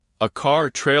A car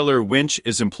trailer winch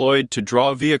is employed to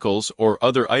draw vehicles or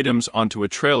other items onto a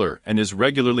trailer and is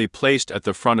regularly placed at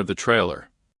the front of the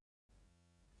trailer.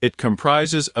 It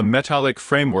comprises a metallic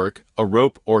framework, a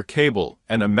rope or cable,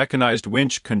 and a mechanized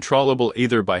winch controllable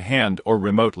either by hand or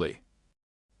remotely.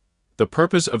 The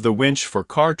purpose of the winch for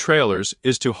car trailers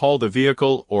is to haul the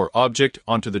vehicle or object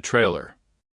onto the trailer.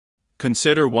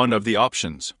 Consider one of the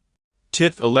options.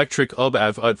 TIT electric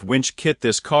UV winch kit.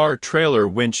 This car trailer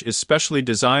winch is specially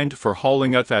designed for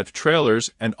hauling UV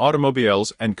trailers and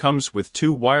automobiles and comes with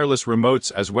 2 wireless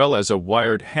remotes as well as a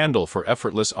wired handle for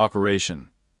effortless operation.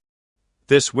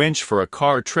 This winch for a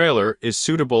car trailer is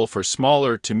suitable for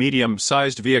smaller to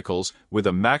medium-sized vehicles with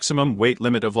a maximum weight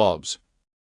limit of obs.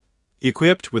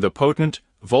 Equipped with a potent,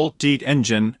 volt-DEET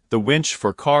engine, the winch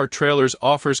for car trailers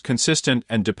offers consistent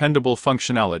and dependable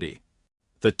functionality.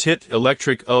 The TIT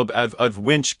electric UV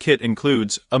winch kit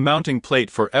includes a mounting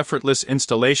plate for effortless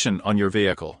installation on your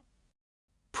vehicle.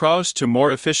 Pros to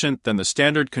more efficient than the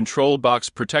standard control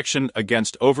box, protection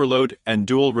against overload, and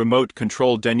dual remote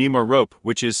control dynamo rope,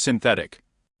 which is synthetic.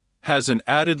 Has an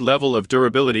added level of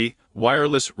durability,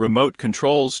 wireless remote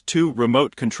controls, 2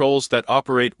 remote controls that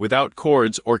operate without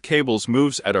cords or cables,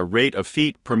 moves at a rate of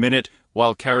feet per minute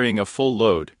while carrying a full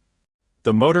load.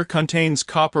 The motor contains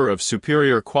copper of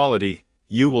superior quality.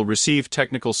 You will receive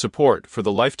technical support for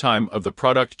the lifetime of the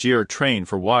product. Gear train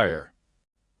for wire.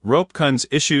 Rope cons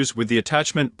issues with the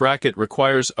attachment bracket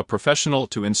requires a professional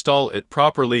to install it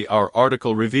properly. Our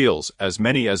article reveals as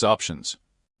many as options,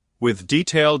 with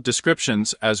detailed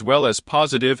descriptions as well as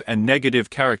positive and negative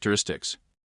characteristics.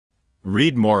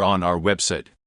 Read more on our website.